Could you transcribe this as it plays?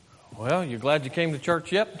Well, you glad you came to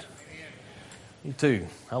church yet? Me too.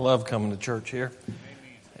 I love coming to church here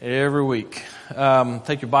every week.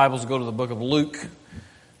 Take your Bibles and go to the book of Luke.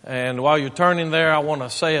 And while you're turning there, I want to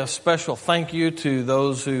say a special thank you to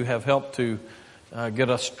those who have helped to get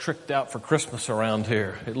us tricked out for Christmas around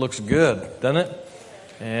here. It looks good, doesn't it?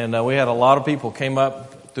 And we had a lot of people came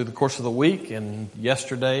up through the course of the week, and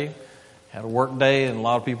yesterday had a work day, and a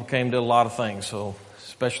lot of people came to a lot of things. So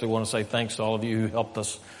especially want to say thanks to all of you who helped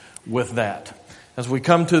us with that. As we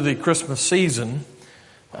come to the Christmas season,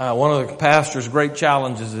 one of the pastor's great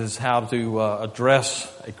challenges is how to address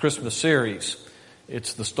a Christmas series.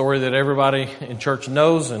 It's the story that everybody in church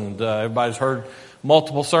knows, and everybody's heard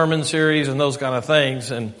multiple sermon series and those kind of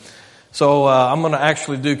things. And so I'm going to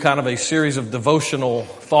actually do kind of a series of devotional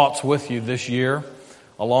thoughts with you this year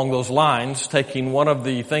along those lines, taking one of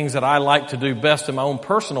the things that I like to do best in my own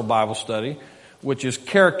personal Bible study, which is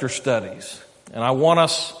character studies. And I want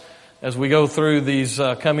us, as we go through these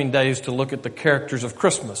coming days, to look at the characters of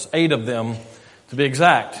Christmas, 8 of them to be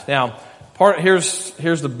exact. Now, here's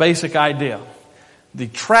the basic idea. The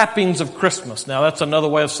trappings of Christmas. Now, that's another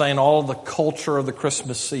way of saying all of the culture of the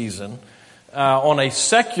Christmas season, on a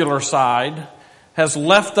secular side, has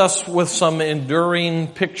left us with some enduring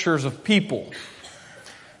pictures of people.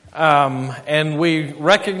 And we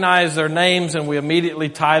recognize their names and we immediately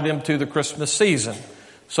tie them to the Christmas season.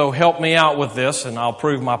 So help me out with this, and I'll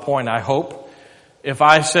prove my point, I hope. If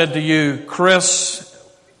I said to you, Chris,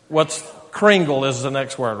 Kringle is the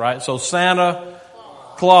next word, right? So Santa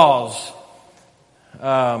Claus,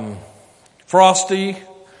 Frosty,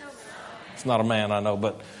 it's not a man, I know,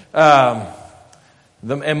 but,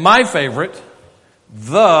 and my favorite,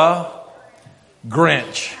 the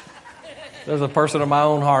Grinch. There's a person of my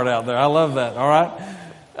own heart out there. I love that, all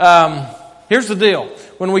right? Here's the deal.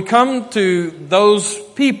 When we come to those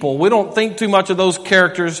people, we don't think too much of those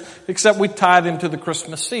characters, except we tie them to the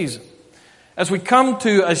Christmas season. As we come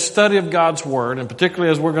to a study of God's Word, and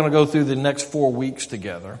particularly as we're going to go through the next 4 weeks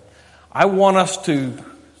together, I want us to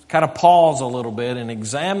kind of pause a little bit and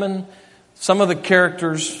examine some of the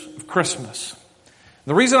characters of Christmas.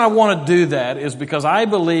 The reason I want to do that is because I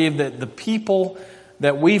believe that the people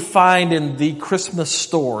that we find in the Christmas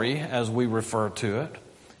story, as we refer to it,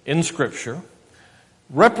 in Scripture,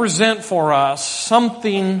 represent for us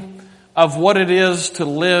something of what it is to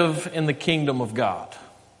live in the kingdom of God.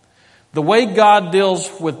 The way God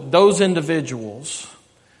deals with those individuals,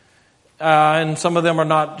 and some of them are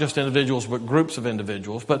not just individuals but groups of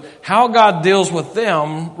individuals, but how God deals with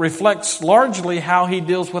them reflects largely how He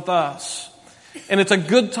deals with us. And it's a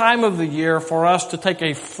good time of the year for us to take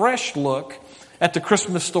a fresh look at the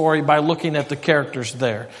Christmas story by looking at the characters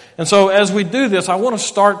there. And so as we do this, I want to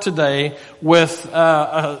start today with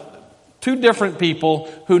 2 different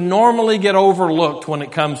people who normally get overlooked when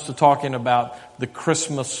it comes to talking about the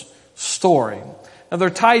Christmas story. Now they're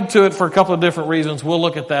tied to it for a couple of different reasons. We'll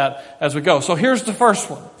look at that as we go. So here's the first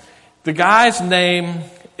one. The guy's name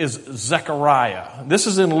is Zechariah. This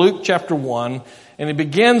is in Luke chapter 1, and it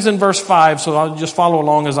begins in verse 5, so I'll just follow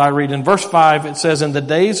along as I read. In verse 5, it says, "In the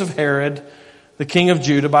days of Herod, the king of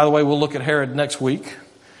Judah," by the way, we'll look at Herod next week.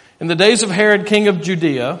 "In the days of Herod, king of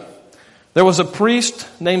Judea, there was a priest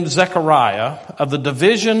named Zechariah of the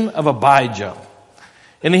division of Abijah.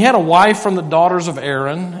 And he had a wife from the daughters of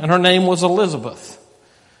Aaron, and her name was Elizabeth.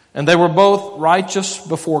 And they were both righteous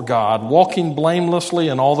before God, walking blamelessly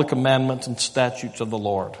in all the commandments and statutes of the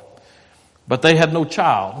Lord. But they had no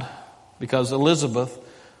child, because Elizabeth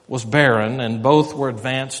was barren, and both were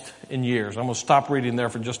advanced in years." I'm going to stop reading there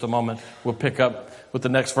for just a moment. We'll pick up with the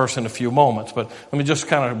next verse in a few moments. But let me just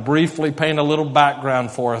kind of briefly paint a little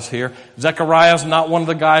background for us here. Zechariah is not one of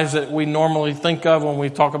the guys that we normally think of when we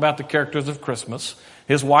talk about the characters of Christmas.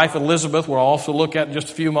 His wife Elizabeth, we'll also look at in just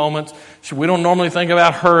a few moments. We don't normally think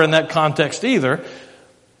about her in that context either.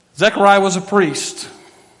 Zechariah was a priest.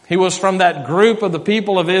 He was from that group of the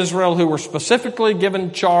people of Israel who were specifically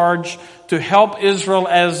given charge to help Israel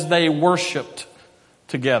as they worshiped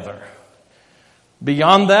together.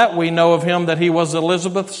 Beyond that, we know of him that he was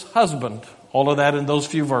Elizabeth's husband. All of that in those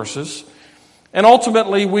few verses. And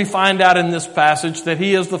ultimately, we find out in this passage that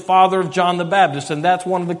he is the father of John the Baptist, and that's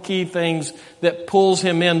one of the key things that pulls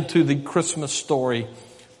him into the Christmas story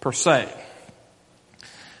per se.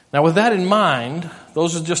 Now, with that in mind,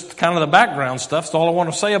 those are just kind of the background stuff. That's all I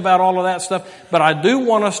want to say about all of that stuff. But I do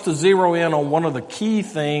want us to zero in on one of the key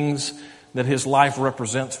things that his life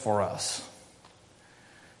represents for us.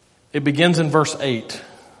 It begins in verse 8.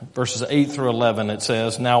 Verses 8 through 11, it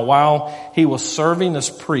says, "Now while he was serving as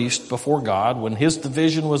priest before God, when his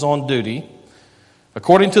division was on duty,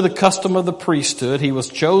 according to the custom of the priesthood, he was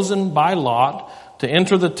chosen by lot to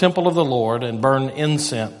enter the temple of the Lord and burn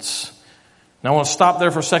incense. Now I want to stop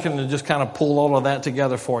there for a second and just kind of pull all of that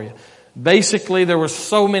together for you. Basically, there were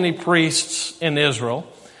so many priests in Israel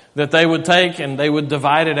that they would take and they would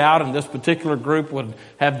divide it out, and this particular group would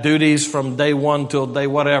have duties from day one till day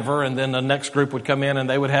whatever, and then the next group would come in and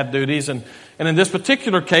they would have duties. And in this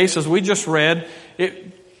particular case, as we just read,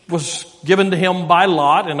 it was given to him by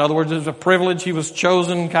lot. In other words, it was a privilege. He was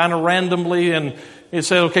chosen kind of randomly, and it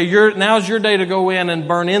said, okay, now's your day to go in and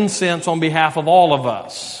burn incense on behalf of all of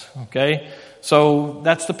us. Okay? So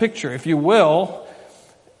that's the picture. If you will,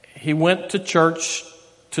 he went to church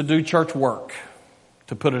to do church work,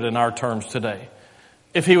 to put it in our terms today.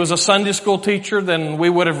 If he was a Sunday school teacher, then we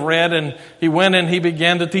would have read, and he went and he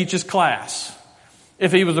began to teach his class.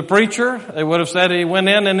 If he was a preacher, they would have said he went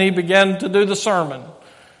in and he began to do the sermon.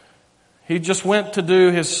 He just went to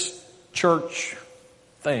do his church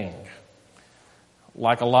thing,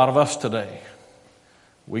 like a lot of us today.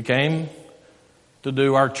 We came to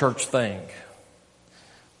do our church thing.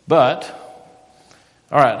 But,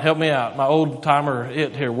 all right, help me out. My old timer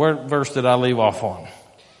hit here. What verse did I leave off on?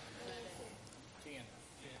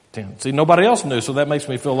 10. See, nobody else knew, so that makes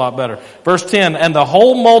me feel a lot better. Verse 10, and the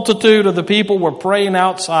whole multitude of the people were praying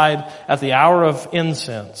outside at the hour of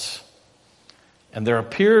incense. And there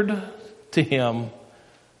appeared to him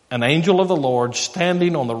an angel of the Lord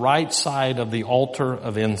standing on the right side of the altar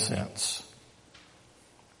of incense.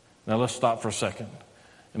 Now let's stop for a second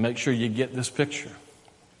and make sure you get this picture.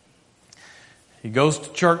 He goes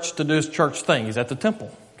to church to do his church thing. He's at the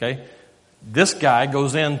temple, okay? This guy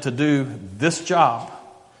goes in to do this job.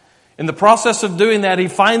 In the process of doing that, he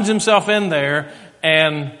finds himself in there,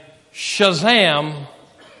 and shazam,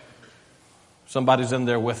 somebody's in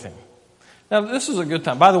there with him. Now, this is a good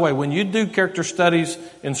time. By the way, when you do character studies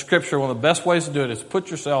in Scripture, one of the best ways to do it is put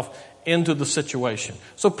yourself into the situation.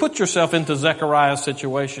 So put yourself into Zechariah's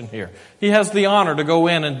situation here. He has the honor to go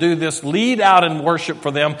in and do this, lead out in worship for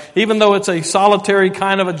them, even though it's a solitary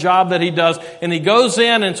kind of a job that he does. And he goes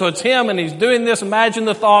in, and so it's him, and he's doing this. Imagine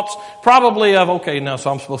the thoughts probably of, okay, now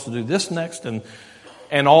so I'm supposed to do this next.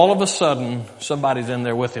 And all of a sudden, somebody's in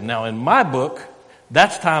there with him. Now, in my book,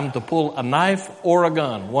 that's time to pull a knife or a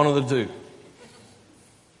gun, one of the two.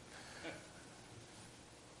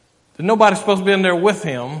 Nobody's supposed to be in there with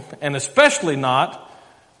him, and especially not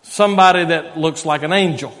somebody that looks like an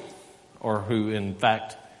angel, or who in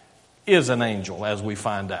fact is an angel, as we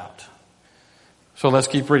find out. So let's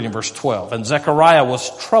keep reading verse 12. And Zechariah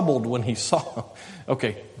was troubled when he saw.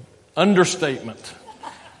 Okay, understatement.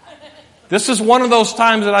 This is one of those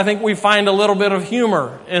times that I think we find a little bit of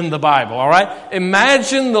humor in the Bible, all right?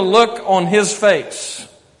 Imagine the look on his face.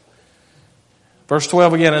 Verse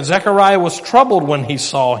 12 again, and Zechariah was troubled when he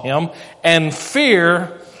saw him, and fear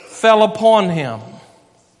fell upon him.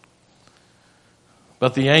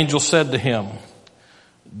 But the angel said to him,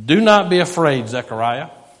 do not be afraid, Zechariah.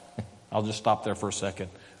 I'll just stop there for a second.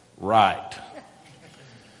 Right.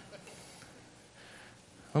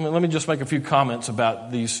 Let me just make a few comments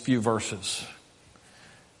about these few verses.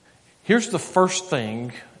 Here's the first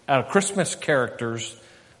thing out of Christmas characters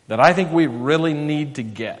that I think we really need to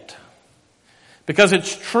get. Because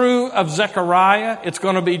it's true of Zechariah, it's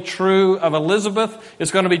going to be true of Elizabeth,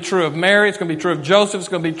 it's going to be true of Mary, it's going to be true of Joseph, it's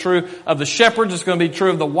going to be true of the shepherds, it's going to be true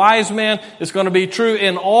of the wise men, it's going to be true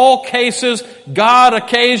in all cases. God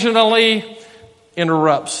occasionally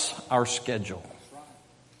interrupts our schedule. I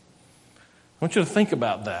want you to think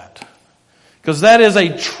about that. Because that is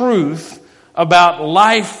a truth about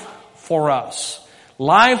life for us.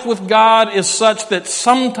 Life with God is such that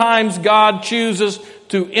sometimes God chooses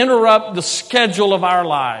to interrupt the schedule of our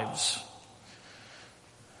lives.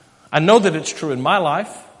 I know that it's true in my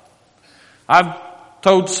life. I've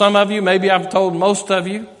told some of you, maybe I've told most of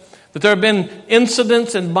you, that there have been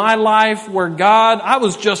incidents in my life where I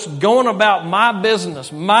was just going about my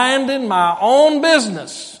business, minding my own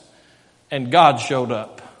business, and God showed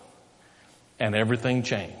up, and everything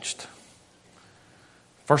changed.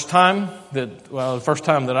 The first time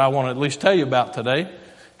that I want to at least tell you about today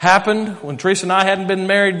happened when Teresa and I hadn't been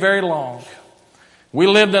married very long. We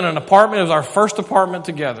lived in an apartment. It was our first apartment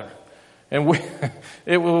together. And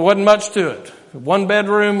it wasn't much to it. One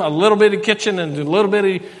bedroom, a little bitty kitchen, and a little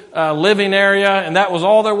bitty living area, and that was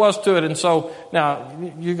all there was to it. And so, now,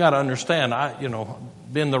 you got to understand,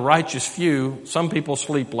 being the righteous few, some people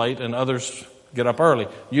sleep late and others get up early.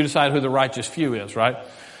 You decide who the righteous few is, right?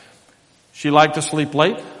 She liked to sleep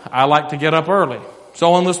late. I like to get up early.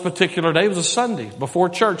 So on this particular day, it was a Sunday, before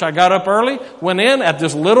church, I got up early, went in at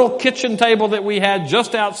this little kitchen table that we had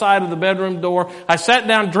just outside of the bedroom door. I sat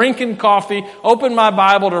down drinking coffee, opened my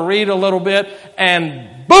Bible to read a little bit,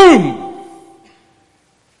 and boom!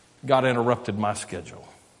 God interrupted my schedule.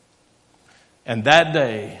 And that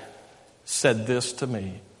day said this to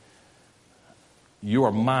me: you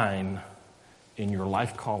are mine in your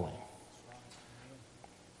life calling.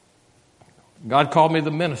 God called me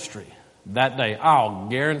the ministry that day. I'll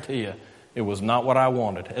guarantee you it was not what I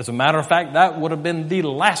wanted. As a matter of fact, that would have been the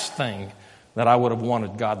last thing that I would have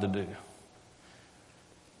wanted God to do.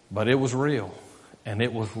 But it was real, and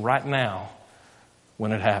it was right now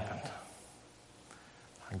when it happened.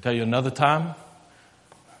 I can tell you another time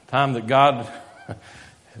that God,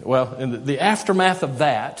 well, in the aftermath of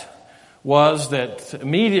that was that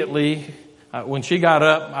immediately when she got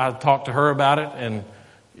up, I talked to her about it, and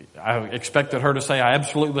I expected her to say,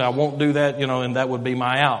 I won't do that, and that would be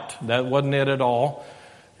my out. That wasn't it at all.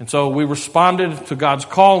 And so we responded to God's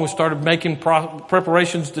call, and we started making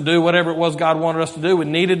preparations to do whatever it was God wanted us to do. We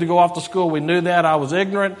needed to go off to school. We knew that. I was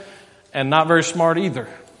ignorant and not very smart either.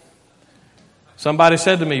 Somebody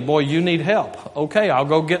said to me, boy, you need help. Okay, I'll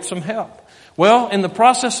go get some help. Well, in the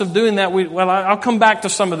process of doing that, I'll come back to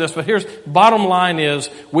some of this, but bottom line is,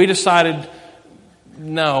 we decided,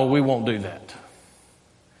 no, we won't do that.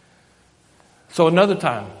 So another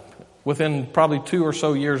time, within probably 2 or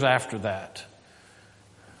so years after that,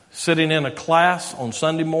 sitting in a class on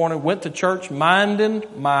Sunday morning, went to church minding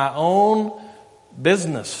my own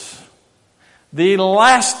business. The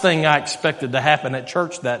last thing I expected to happen at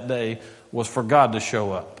church that day was for God to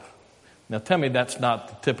show up. Now tell me that's not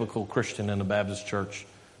the typical Christian in the Baptist church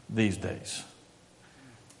these days.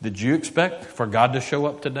 Did you expect for God to show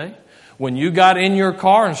up today? When you got in your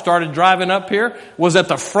car and started driving up here, was at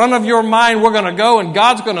the front of your mind, we're going to go and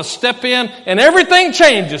God's going to step in and everything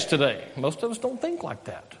changes today? Most of us don't think like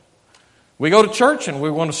that. We go to church and we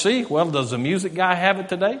want to see, well, does the music guy have it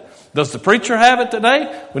today? Does the preacher have it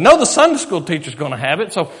today? We know the Sunday school teacher's going to have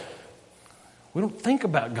it, so we don't think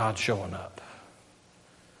about God showing up.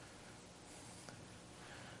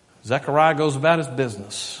 Zechariah goes about his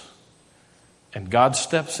business, and God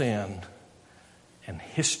steps in, and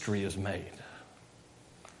history is made.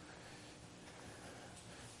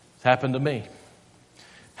 It's happened to me.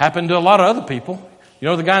 Happened to a lot of other people. You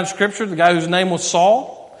know the guy in Scripture, the guy whose name was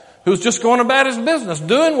Saul, who's just going about his business,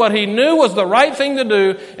 doing what he knew was the right thing to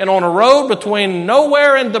do, and on a road between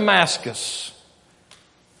nowhere and Damascus,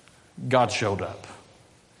 God showed up,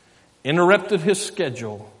 interrupted his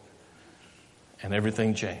schedule, and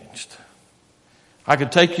everything changed. I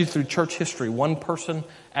could take you through church history, one person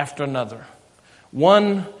after another.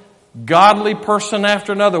 One godly person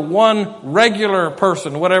after another. One regular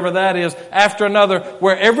person, whatever that is, after another,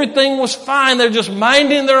 where everything was fine. They're just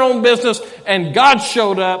minding their own business, and God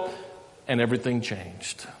showed up, and everything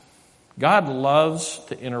changed. God loves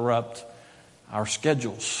to interrupt our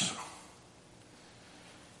schedules.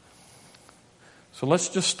 So let's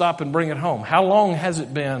just stop and bring it home. How long has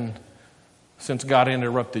it been since God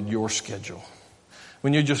interrupted your schedule?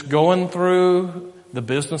 When you're just going through the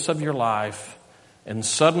business of your life, and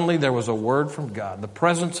suddenly there was a word from God, the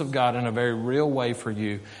presence of God in a very real way for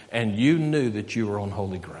you, and you knew that you were on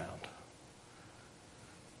holy ground.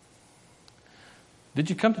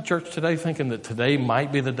 Did you come to church today thinking that today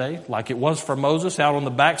might be the day, like it was for Moses out on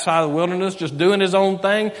the backside of the wilderness, just doing his own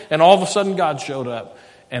thing, and all of a sudden God showed up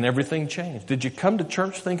and everything changed? Did you come to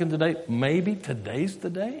church thinking today, maybe today's the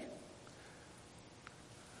day?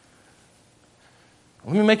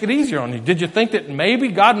 Let me make it easier on you. Did you think that maybe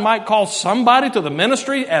God might call somebody to the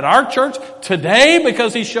ministry at our church today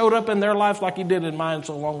because he showed up in their lives like he did in mine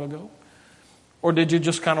so long ago? Or did you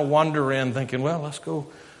just kind of wander in thinking, well, let's go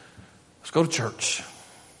to church?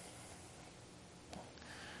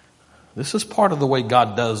 This is part of the way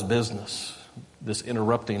God does business, this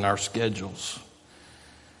interrupting our schedules.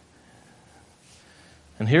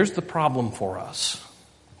 And here's the problem for us.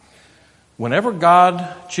 Whenever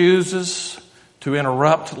God chooses to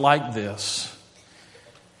interrupt like this,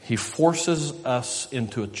 he forces us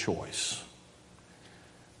into a choice.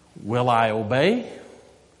 Will I obey,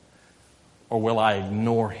 or will I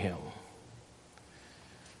ignore him?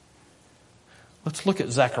 Let's look at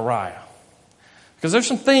Zechariah. Because there's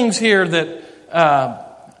some things here that,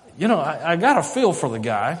 I got a feel for the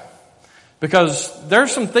guy. Because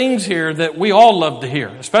there's some things here that we all love to hear,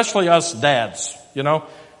 especially us dads,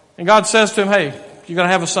 And God says to him, hey, you're going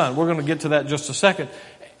to have a son. We're going to get to that in just a second.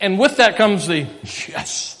 And with that comes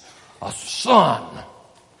yes, a son.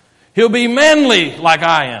 He'll be manly like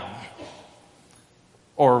I am.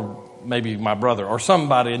 Or maybe my brother or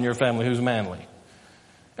somebody in your family who's manly.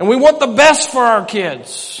 And we want the best for our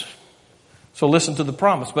kids. So listen to the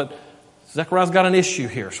promise. But Zechariah's got an issue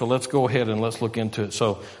here. So let's go ahead and let's look into it.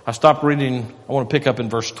 So I stopped reading. I want to pick up in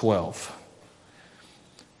verse 12.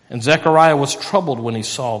 And Zechariah was troubled when he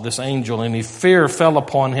saw this angel, and fear fell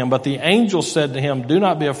upon him. But the angel said to him, "Do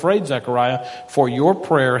not be afraid, Zechariah, for your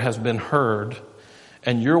prayer has been heard,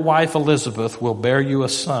 and your wife Elizabeth will bear you a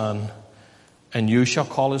son, and you shall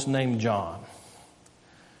call his name John."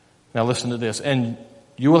 Now listen to this. "And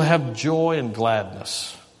you will have joy and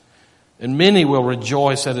gladness, and many will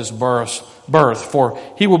rejoice at his birth, for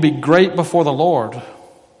he will be great before the Lord.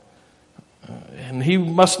 And he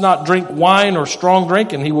must not drink wine or strong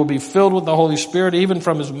drink, and he will be filled with the Holy Spirit even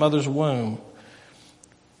from his mother's womb.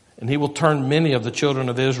 And he will turn many of the children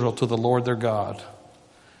of Israel to the Lord their God.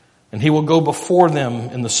 And he will go before them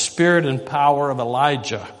in the spirit and power of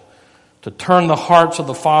Elijah, to turn the hearts of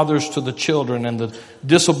the fathers to the children, and the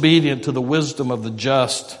disobedient to the wisdom of the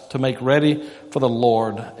just, to make ready for the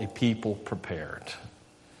Lord a people prepared."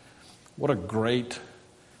 What a great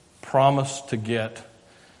promise to get.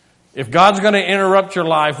 If God's going to interrupt your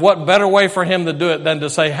life, what better way for him to do it than to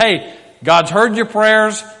say, "Hey, God's heard your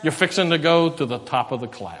prayers, you're fixing to go to the top of the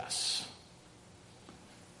class."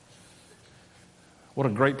 What a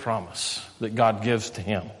great promise that God gives to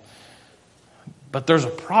him. But there's a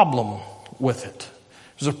problem with it.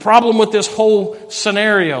 There's a problem with this whole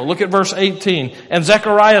scenario. Look at verse 18. "And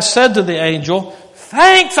Zechariah said to the angel,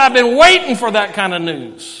 'Thanks, I've been waiting for that kind of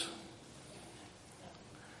news.'"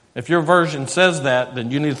 If your version says that,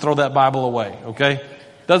 then you need to throw that Bible away, okay?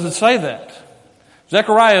 It doesn't say that.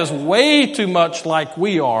 Zechariah is way too much like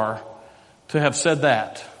we are to have said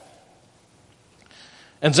that.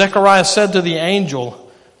 "And Zechariah said to the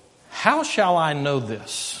angel, 'How shall I know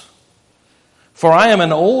this? For I am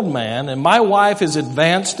an old man, and my wife is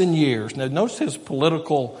advanced in years.'" Now notice his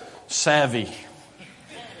political savvy.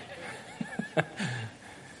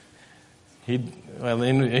 He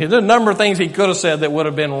did a number of things he could have said that would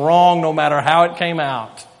have been wrong no matter how it came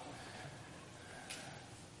out.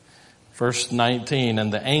 Verse 19,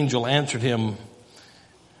 "And the angel answered him,"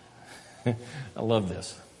 I love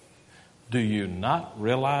this, "Do you not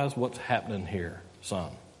realize what's happening here, son?"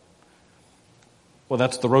 Well,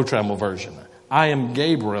 that's the Rotramel version. "I am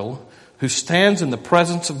Gabriel, who stands in the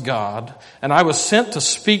presence of God, and I was sent to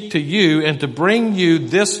speak to you and to bring you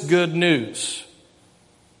this good news."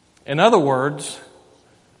 In other words,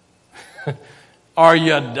 are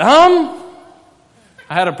you dumb?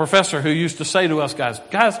 I had a professor who used to say to us guys,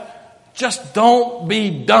 just don't be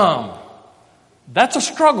dumb. That's a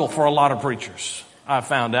struggle for a lot of preachers, I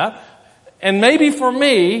found out. And maybe for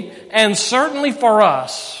me, and certainly for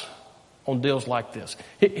us, on deals like this.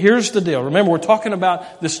 Here's the deal. Remember, we're talking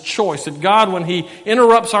about this choice that God, when he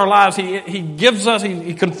interrupts our lives, he gives us,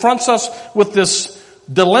 he confronts us with this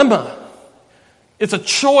dilemma. It's a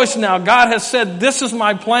choice now. God has said, "This is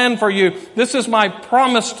my plan for you. This is my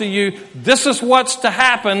promise to you. This is what's to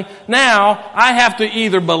happen." Now, I have to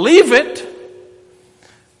either believe it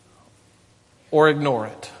or ignore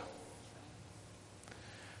it.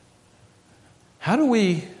 How do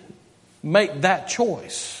we make that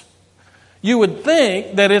choice? You would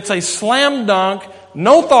think that it's a slam dunk,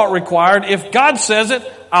 no thought required. If God says it,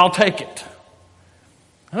 I'll take it.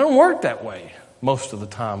 It doesn't work that way most of the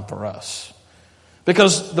time for us.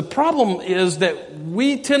 Because the problem is that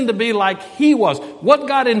we tend to be like he was. What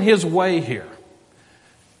got in his way here?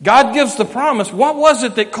 God gives the promise. What was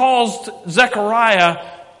it that caused Zechariah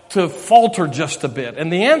to falter just a bit?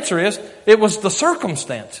 And the answer is, it was the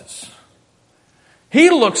circumstances.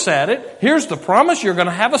 He looks at it. Here's the promise. You're going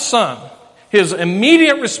to have a son. His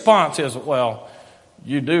immediate response is, "Well,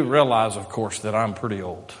 you do realize, of course, that I'm pretty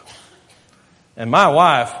old. And my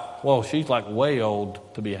wife, well, she's like way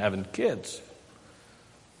old to be having kids."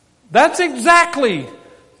 That's exactly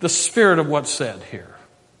the spirit of what's said here.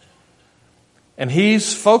 And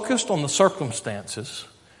he's focused on the circumstances.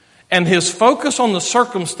 And his focus on the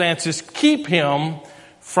circumstances keep him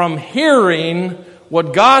from hearing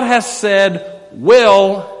what God has said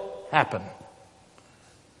will happen.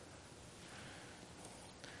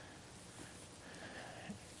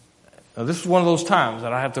 Now, this is one of those times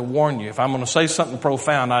that I have to warn you. If I'm going to say something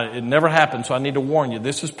profound, it never happened, so I need to warn you.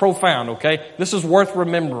 This is profound, okay? This is worth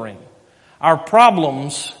remembering. Our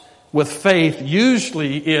problems with faith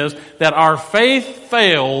usually is that our faith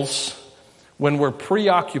fails when we're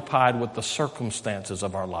preoccupied with the circumstances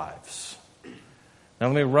of our lives. Now,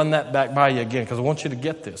 let me run that back by you again, because I want you to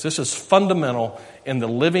get this. This is fundamental in the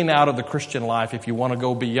living out of the Christian life if you want to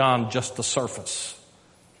go beyond just the surface.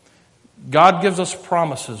 God gives us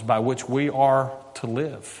promises by which we are to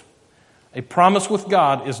live. A promise with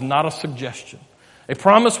God is not a suggestion. A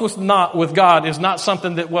promise with God is not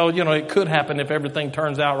something that, well, it could happen if everything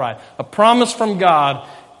turns out right. A promise from God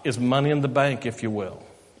is money in the bank, if you will.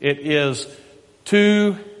 It is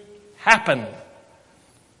to happen.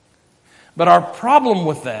 But our problem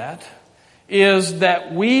with that is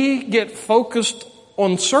that we get focused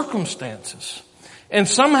on circumstances. And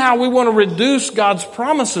somehow we want to reduce God's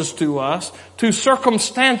promises to us to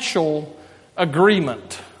circumstantial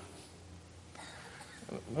agreement.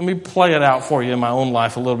 Let me play it out for you in my own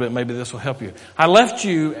life a little bit. Maybe this will help you. I left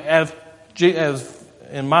you as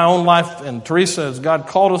in my own life, and Teresa, as God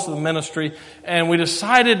called us to the ministry, and we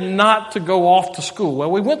decided not to go off to school.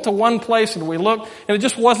 Well, we went to one place and we looked, and it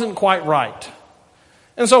just wasn't quite right.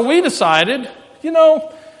 And so we decided,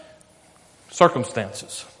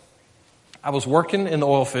 circumstances. I was working in the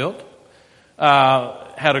oil field,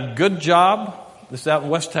 had a good job. This is out in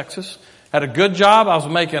West Texas. Had a good job. I was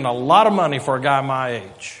making a lot of money for a guy my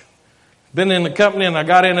age. Been in the company and I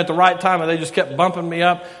got in at the right time and they just kept bumping me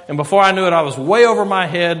up. And before I knew it, I was way over my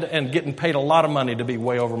head and getting paid a lot of money to be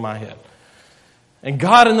way over my head. And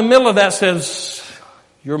God in the middle of that says,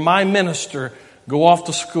 you're my minister. Go off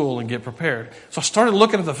to school and get prepared. So I started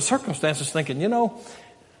looking at the circumstances thinking,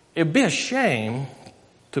 it'd be a shame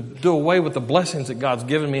to do away with the blessings that God's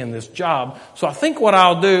given me in this job. So I think what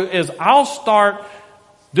I'll do is I'll start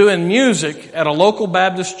doing music at a local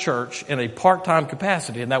Baptist church in a part-time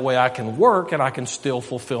capacity. And that way I can work and I can still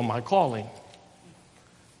fulfill my calling.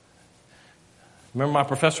 Remember my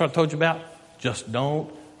professor I told you about? Just don't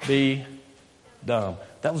be dumb.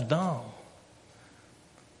 That was dumb.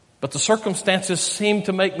 But the circumstances seemed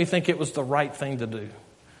to make me think it was the right thing to do.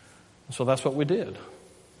 So that's what we did.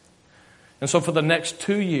 And so for the next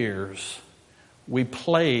 2 years, we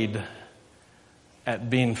played at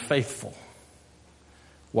being faithful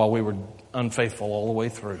while we were unfaithful all the way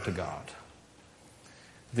through to God.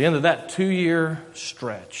 At the end of that 2-year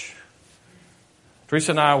stretch,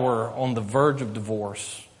 Teresa and I were on the verge of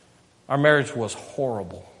divorce. Our marriage was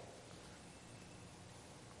horrible.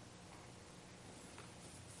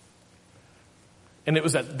 And it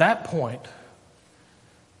was at that point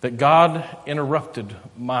that God interrupted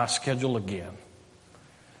my schedule again.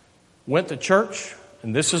 Went to church,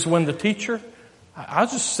 and this is when the teacher, I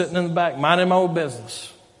was just sitting in the back, minding my own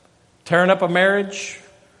business, tearing up a marriage,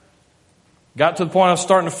 got to the point I was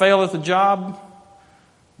starting to fail at the job,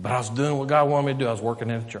 but I was doing what God wanted me to do. I was working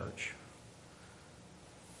in a church.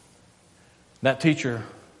 That teacher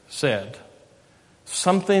said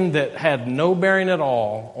something that had no bearing at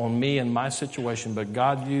all on me and my situation, but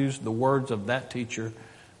God used the words of that teacher.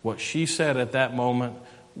 What she said at that moment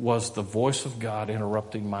was the voice of God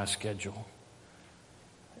interrupting my schedule.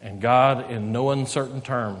 And God, in no uncertain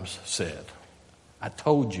terms, said, I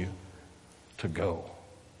told you to go.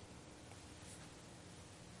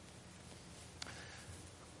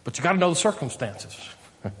 But you got to know the circumstances.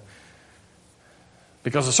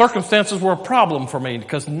 Because the circumstances were a problem for me.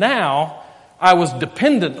 Because now I was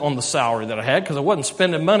dependent on the salary that I had because I wasn't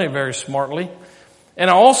spending money very smartly. And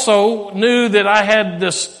I also knew that I had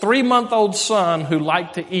this 3-month-old son who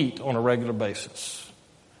liked to eat on a regular basis.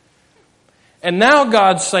 And now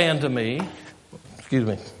God's saying to me,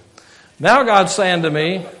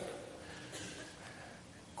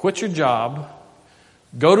 quit your job,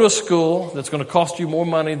 go to a school that's going to cost you more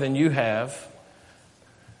money than you have,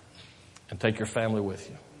 and take your family with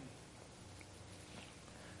you.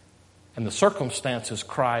 And the circumstances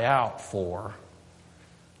cry out for,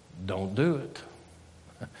 don't do it.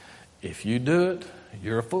 If you do it,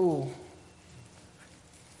 you're a fool.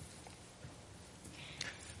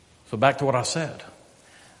 So back to what I said.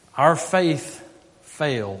 Our faith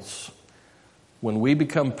fails when we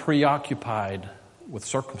become preoccupied with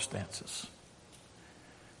circumstances.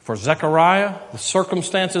 For Zechariah, the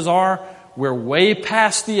circumstances are we're way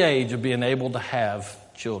past the age of being able to have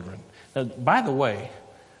children. Now, by the way,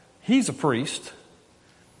 he's a priest.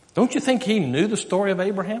 Don't you think he knew the story of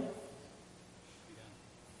Abraham?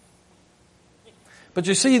 But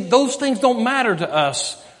you see, those things don't matter to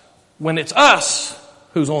us when it's us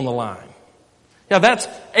who's on the line. Yeah, that's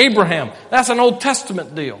Abraham. That's an Old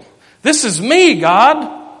Testament deal. This is me,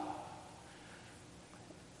 God.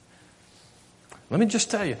 Let me just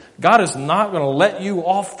tell you, God is not going to let you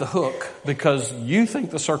off the hook because you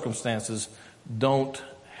think the circumstances don't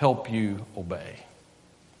help you obey.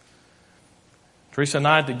 Teresa and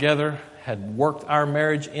I together had worked our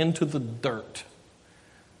marriage into the dirt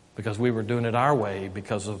because we were doing it our way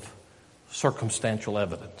because of circumstantial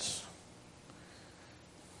evidence.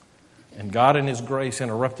 And God in His grace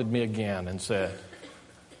interrupted me again and said,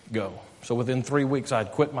 go. So within 3 weeks,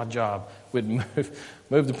 I'd quit my job. We'd moved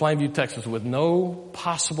to Plainview, Texas with no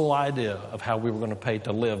possible idea of how we were going to pay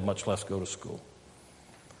to live, much less go to school.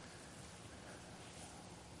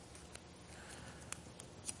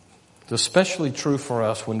 It's especially true for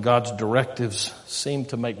us when God's directives seem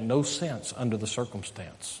to make no sense under the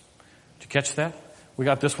circumstance. Did you catch that? We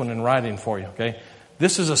got this one in writing for you, okay?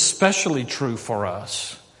 This is especially true for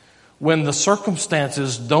us when the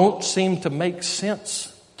circumstances don't seem to make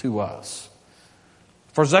sense to us.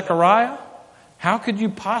 For Zechariah, how could you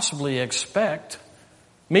possibly expect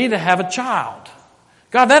me to have a child?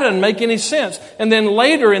 God, that doesn't make any sense. And then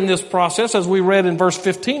later in this process, as we read in verse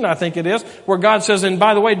 15, I think it is, where God says, and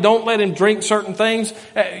by the way, don't let him drink certain things.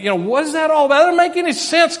 What is that all about? That doesn't make any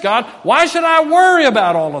sense, God. Why should I worry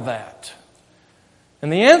about all of that?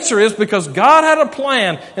 And the answer is because God had a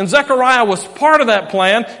plan, and Zechariah was part of that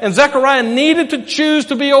plan, and Zechariah needed to choose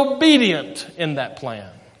to be obedient in that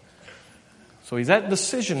plan. So he's at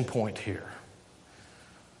decision point here.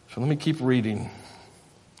 So let me keep reading.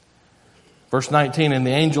 Verse 19, and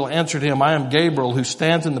the angel answered him, I am Gabriel, who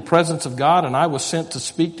stands in the presence of God, and I was sent to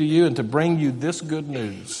speak to you and to bring you this good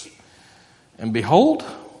news. And behold,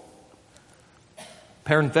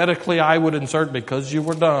 parenthetically I would insert, because you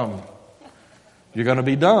were dumb. You're going to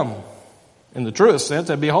be dumb in the truest sense.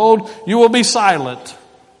 And behold, you will be silent.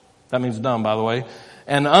 That means dumb, by the way.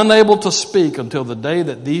 And unable to speak until the day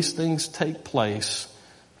that these things take place,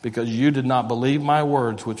 because you did not believe my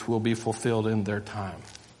words, which will be fulfilled in their time.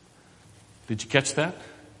 Did you catch that?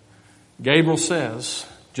 Gabriel says,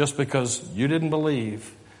 just because you didn't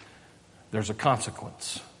believe, there's a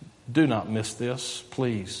consequence. Do not miss this,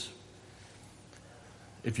 please.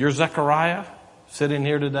 If you're Zechariah sitting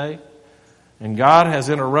here today, and God has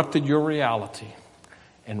interrupted your reality,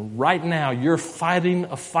 and right now you're fighting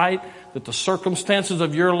a fight that the circumstances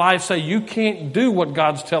of your life say you can't do what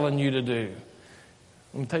God's telling you to do.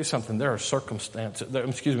 Let me tell you something. There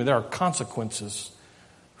are consequences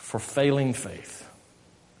for failing faith.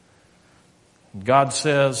 God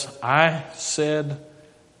says, I said,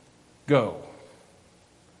 go.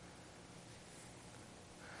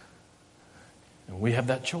 And we have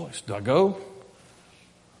that choice. Do I go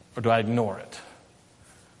or do I ignore it?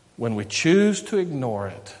 When we choose to ignore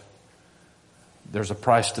it, there's a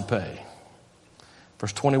price to pay.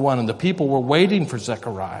 Verse 21, and the people were waiting for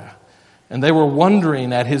Zechariah, and they were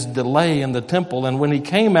wondering at his delay in the temple. And when he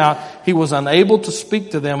came out, he was unable to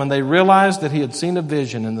speak to them, and they realized that he had seen a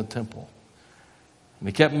vision in the temple. And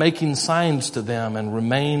he kept making signs to them and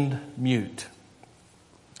remained mute.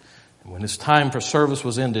 And when his time for service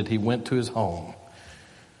was ended, he went to his home.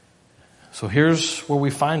 So here's where we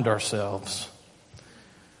find ourselves.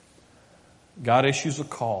 God issues a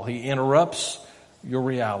call. He interrupts your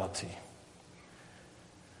reality.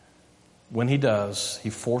 When he does, he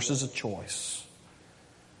forces a choice.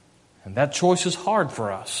 And that choice is hard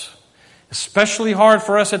for us. Especially hard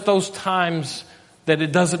for us at those times that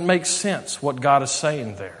it doesn't make sense what God is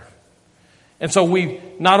saying there. And so we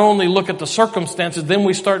not only look at the circumstances, then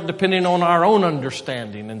we start depending on our own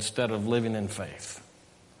understanding instead of living in faith.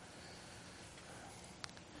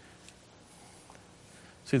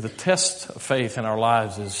 See, the test of faith in our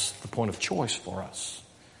lives is the point of choice for us.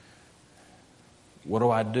 What do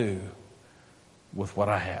I do with what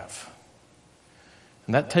I have?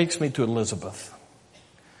 And that takes me to Elizabeth.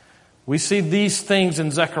 We see these things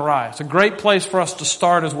in Zechariah. It's a great place for us to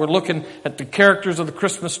start as we're looking at the characters of the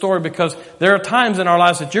Christmas story, because there are times in our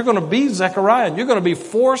lives that you're going to be Zechariah and you're going to be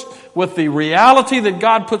forced with the reality that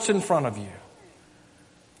God puts in front of you.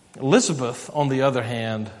 Elizabeth, on the other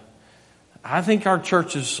hand, I think our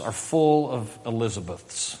churches are full of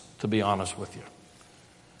Elizabeths, to be honest with you.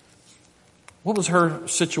 What was her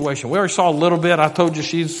situation? We already saw a little bit. I told you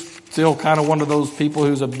she's still kind of one of those people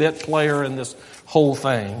who's a bit player in this whole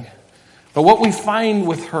thing. But what we find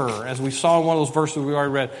with her, as we saw in one of those verses we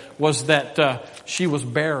already read, was that she was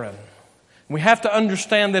barren. We have to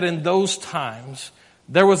understand that in those times,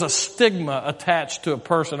 there was a stigma attached to a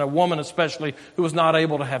person, a woman especially, who was not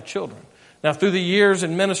able to have children. Now, through the years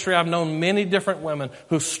in ministry, I've known many different women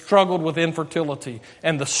who struggled with infertility.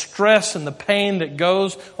 And the stress and the pain that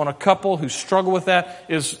goes on a couple who struggle with that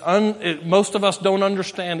is, most of us don't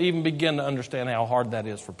understand, even begin to understand how hard that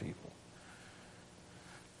is for people.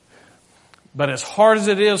 But as hard as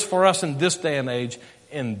it is for us in this day and age,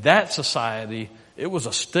 in that society, it was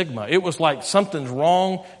a stigma. It was like something's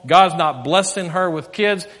wrong. God's not blessing her with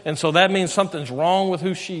kids, and so that means something's wrong with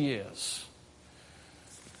who she is.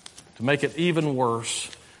 To make it even worse,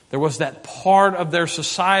 there was that part of their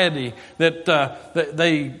society that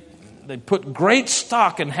they put great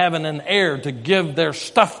stock in having an heir to give their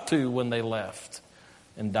stuff to when they left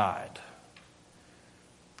and died.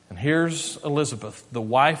 And here's Elizabeth, the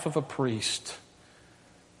wife of a priest.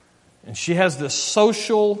 And she has this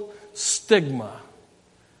social stigma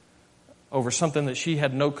over something that she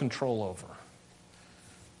had no control over.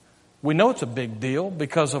 We know it's a big deal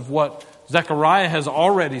because of what Zechariah has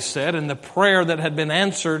already said and the prayer that had been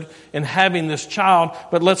answered in having this child.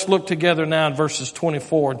 But let's look together now in verses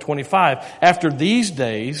 24 and 25. After these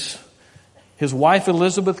days, his wife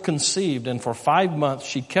Elizabeth conceived, and for 5 months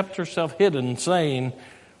she kept herself hidden, saying,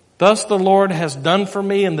 "Thus the Lord has done for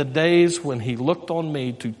me in the days when he looked on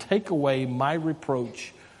me to take away my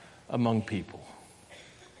reproach among people."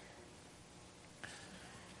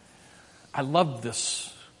 I love this.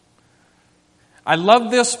 I love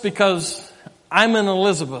this because I'm an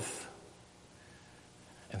Elizabeth,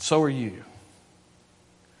 and so are you.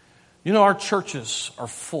 You know, our churches are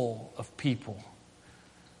full of people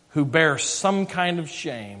who bear some kind of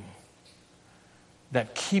shame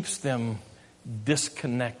that keeps them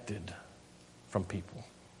disconnected from people.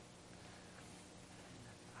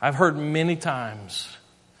 I've heard many times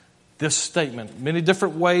this statement, many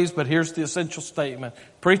different ways, but here's the essential statement.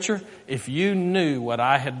 "Preacher, if you knew what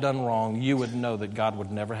I had done wrong, you would know that God would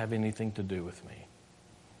never have anything to do with me."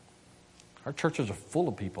 Our churches are full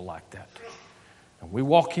of people like that. And we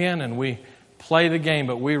walk in and we play the game,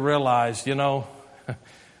 but we realize,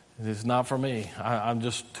 it's not for me. I'm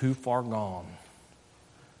just too far gone.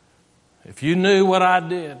 If you knew what I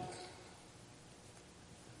did.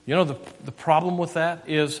 The problem with that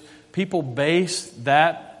is people base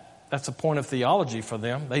that's a point of theology for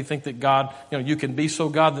them. They think that God, you can be so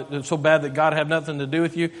bad that God have nothing to do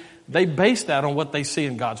with you. They base that on what they see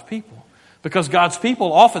in God's people. Because God's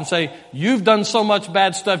people often say, "You've done so much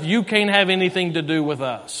bad stuff, you can't have anything to do with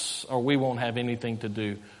us, or we won't have anything to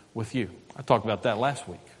do with you." I talked about that last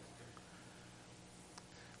week.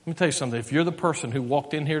 Let me tell you something. If you're the person who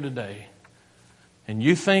walked in here today and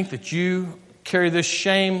you think that you carry this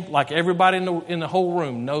shame like everybody in the whole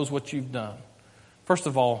room knows what you've done, first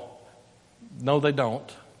of all, no, they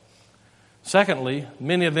don't. Secondly,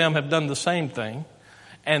 many of them have done the same thing.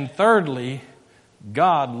 And thirdly,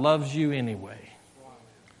 God loves you anyway.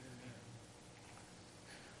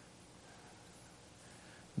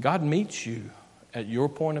 God meets you at your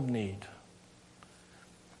point of need.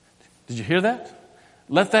 Did you hear that?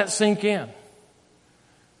 Let that sink in.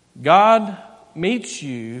 God meets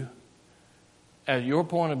you at your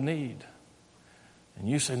point of need. And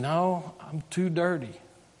you say, "No, I'm too dirty."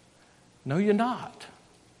 No, you're not.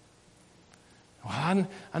 Well,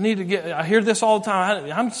 I hear this all the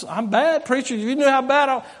time. I'm bad, preacher. If you knew how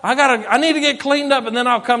bad I need to get cleaned up and then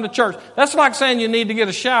I'll come to church. That's like saying you need to get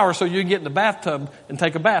a shower so you can get in the bathtub and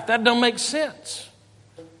take a bath. That don't make sense.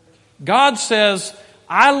 God says,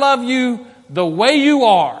 "I love you the way you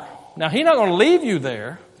are." Now, He's not going to leave you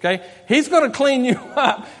there. Okay? He's going to clean you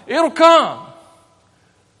up. It'll come.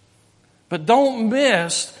 But don't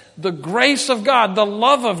miss the grace of God, the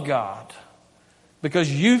love of God,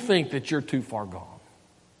 because you think that you're too far gone.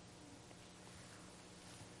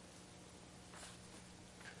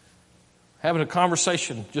 Having a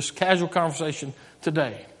conversation, just casual conversation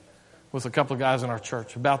today with a couple of guys in our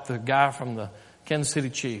church about the guy from the Kansas City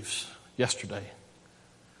Chiefs yesterday.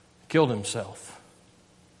 Killed himself.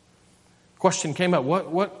 Question came up,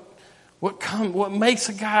 what makes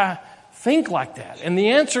a guy think like that? And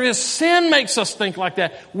the answer is sin makes us think like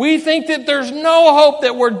that. We think that there's no hope,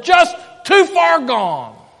 that we're just too far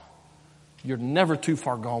gone. You're never too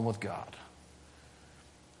far gone with God.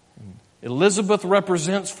 Elizabeth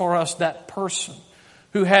represents for us that person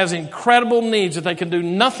who has incredible needs that they can do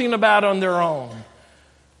nothing about on their own.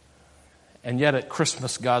 And yet at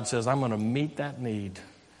Christmas, God says, "I'm going to meet that need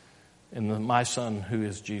in my Son who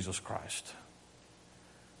is Jesus Christ."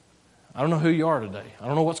 I don't know who you are today. I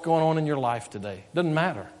don't know what's going on in your life today. Doesn't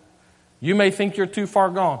matter. You may think you're too far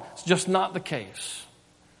gone. It's just not the case.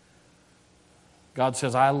 God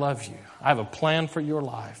says, "I love you. I have a plan for your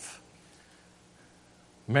life."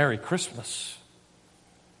 Merry Christmas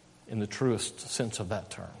in the truest sense of that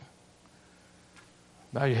term.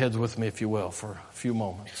 Bow your heads with me, if you will, for a few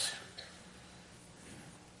moments.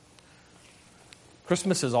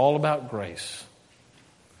 Christmas is all about grace.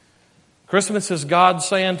 Christmas is God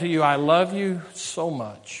saying to you, "I love you so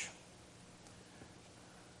much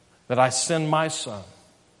that I send my Son."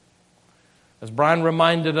 As Brian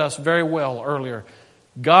reminded us very well earlier,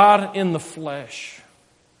 God in the flesh.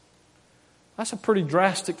 That's a pretty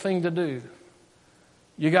drastic thing to do.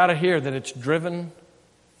 You got to hear that it's driven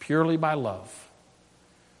purely by love.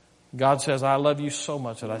 God says, "I love you so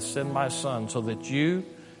much that I send my Son so that you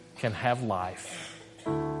can have life."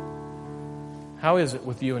 How is it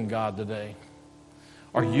with you and God today?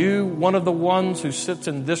 Are you one of the ones who sits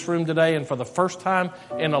in this room today and for the first time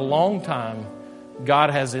in a long time, God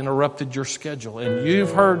has interrupted your schedule and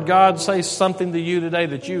you've heard God say something to you today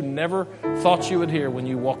that you never thought you would hear when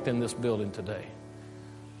you walked in this building today?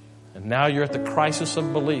 And now you're at the crisis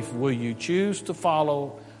of belief. Will you choose to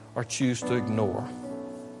follow or choose to ignore?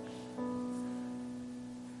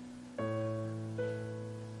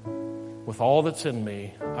 With all that's in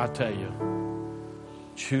me, I tell you,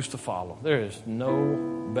 choose to follow. There is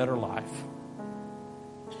no better life.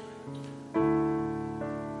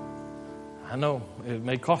 I know it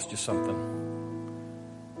may cost you something.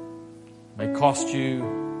 It may cost you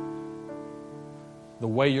the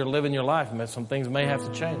way you're living your life. Some things may have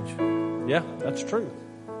to change. Yeah, that's true.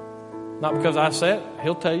 Not because I say it.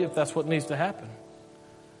 He'll tell you if that's what needs to happen.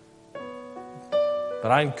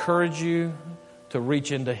 But I encourage you to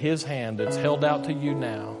reach into His hand that's held out to you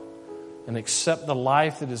now and accept the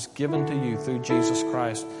life that is given to you through Jesus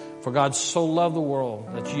Christ. For God so loved the world,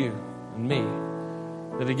 that's you and me,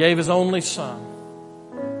 that He gave His only Son,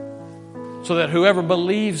 so that whoever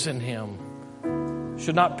believes in Him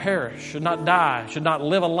should not perish, should not die, should not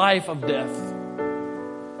live a life of death,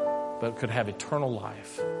 but could have eternal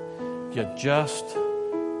life. You just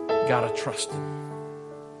got to trust Him.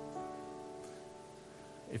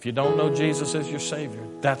 If you don't know Jesus as your Savior,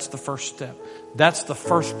 that's the first step. That's the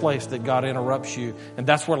first place that God interrupts you. And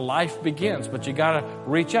that's where life begins. But you got to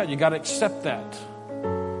reach out. You got to accept that.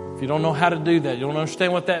 If you don't know how to do that, you don't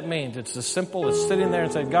understand what that means. It's as simple as sitting there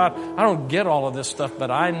and saying, God, I don't get all of this stuff, but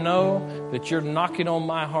I know that you're knocking on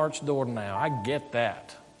my heart's door now. I get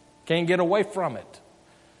that. Can't get away from it.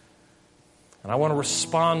 And I want to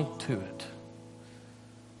respond to it.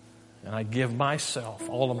 And I give myself,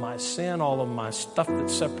 all of my sin, all of my stuff that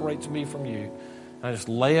separates me from you. And I just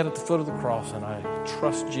lay it at the foot of the cross and I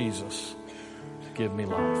trust Jesus to give me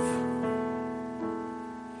life.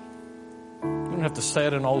 You don't have to say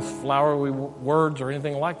it in old flowery words or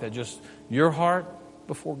anything like that. Just your heart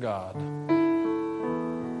before God.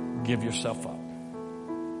 Give yourself up.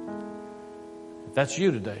 If that's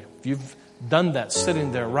you today, if you've done that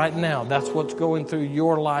sitting there right now, that's what's going through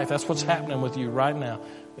your life. That's what's happening with you right now.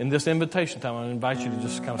 In this invitation time, I invite you to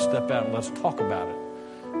just kind of step out and let's talk about it.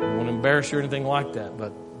 I don't want to embarrass you or anything like that,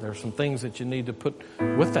 but there's some things that you need to put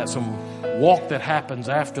with that, some walk that happens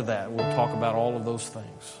after that. We'll talk about all of those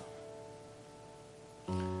things.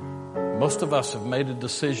 Most of us have made a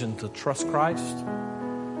decision to trust Christ,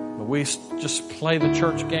 but we just play the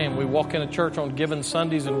church game. We walk into church on given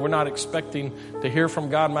Sundays and we're not expecting to hear from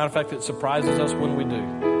God. Matter of fact, it surprises us when we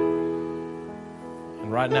do.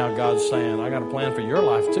 Right now, God's saying, I got a plan for your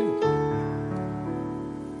life too.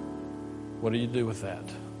 What do you do with that?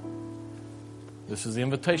 This is the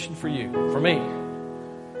invitation for you, for me.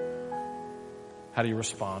 How do you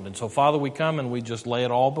respond? And so, Father, we come and we just lay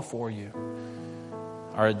it all before you.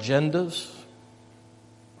 Our agendas,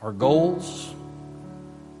 our goals,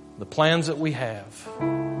 the plans that we have.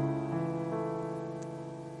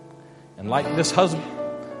 And like this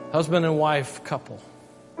husband and wife couple,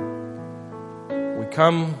 we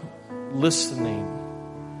come listening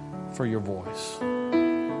for your voice.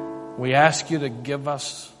 We ask you to give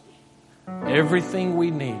us everything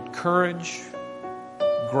we need. Courage,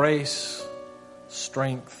 grace,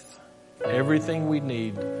 strength, everything we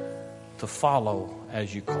need to follow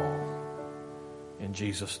as you call. In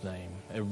Jesus' name.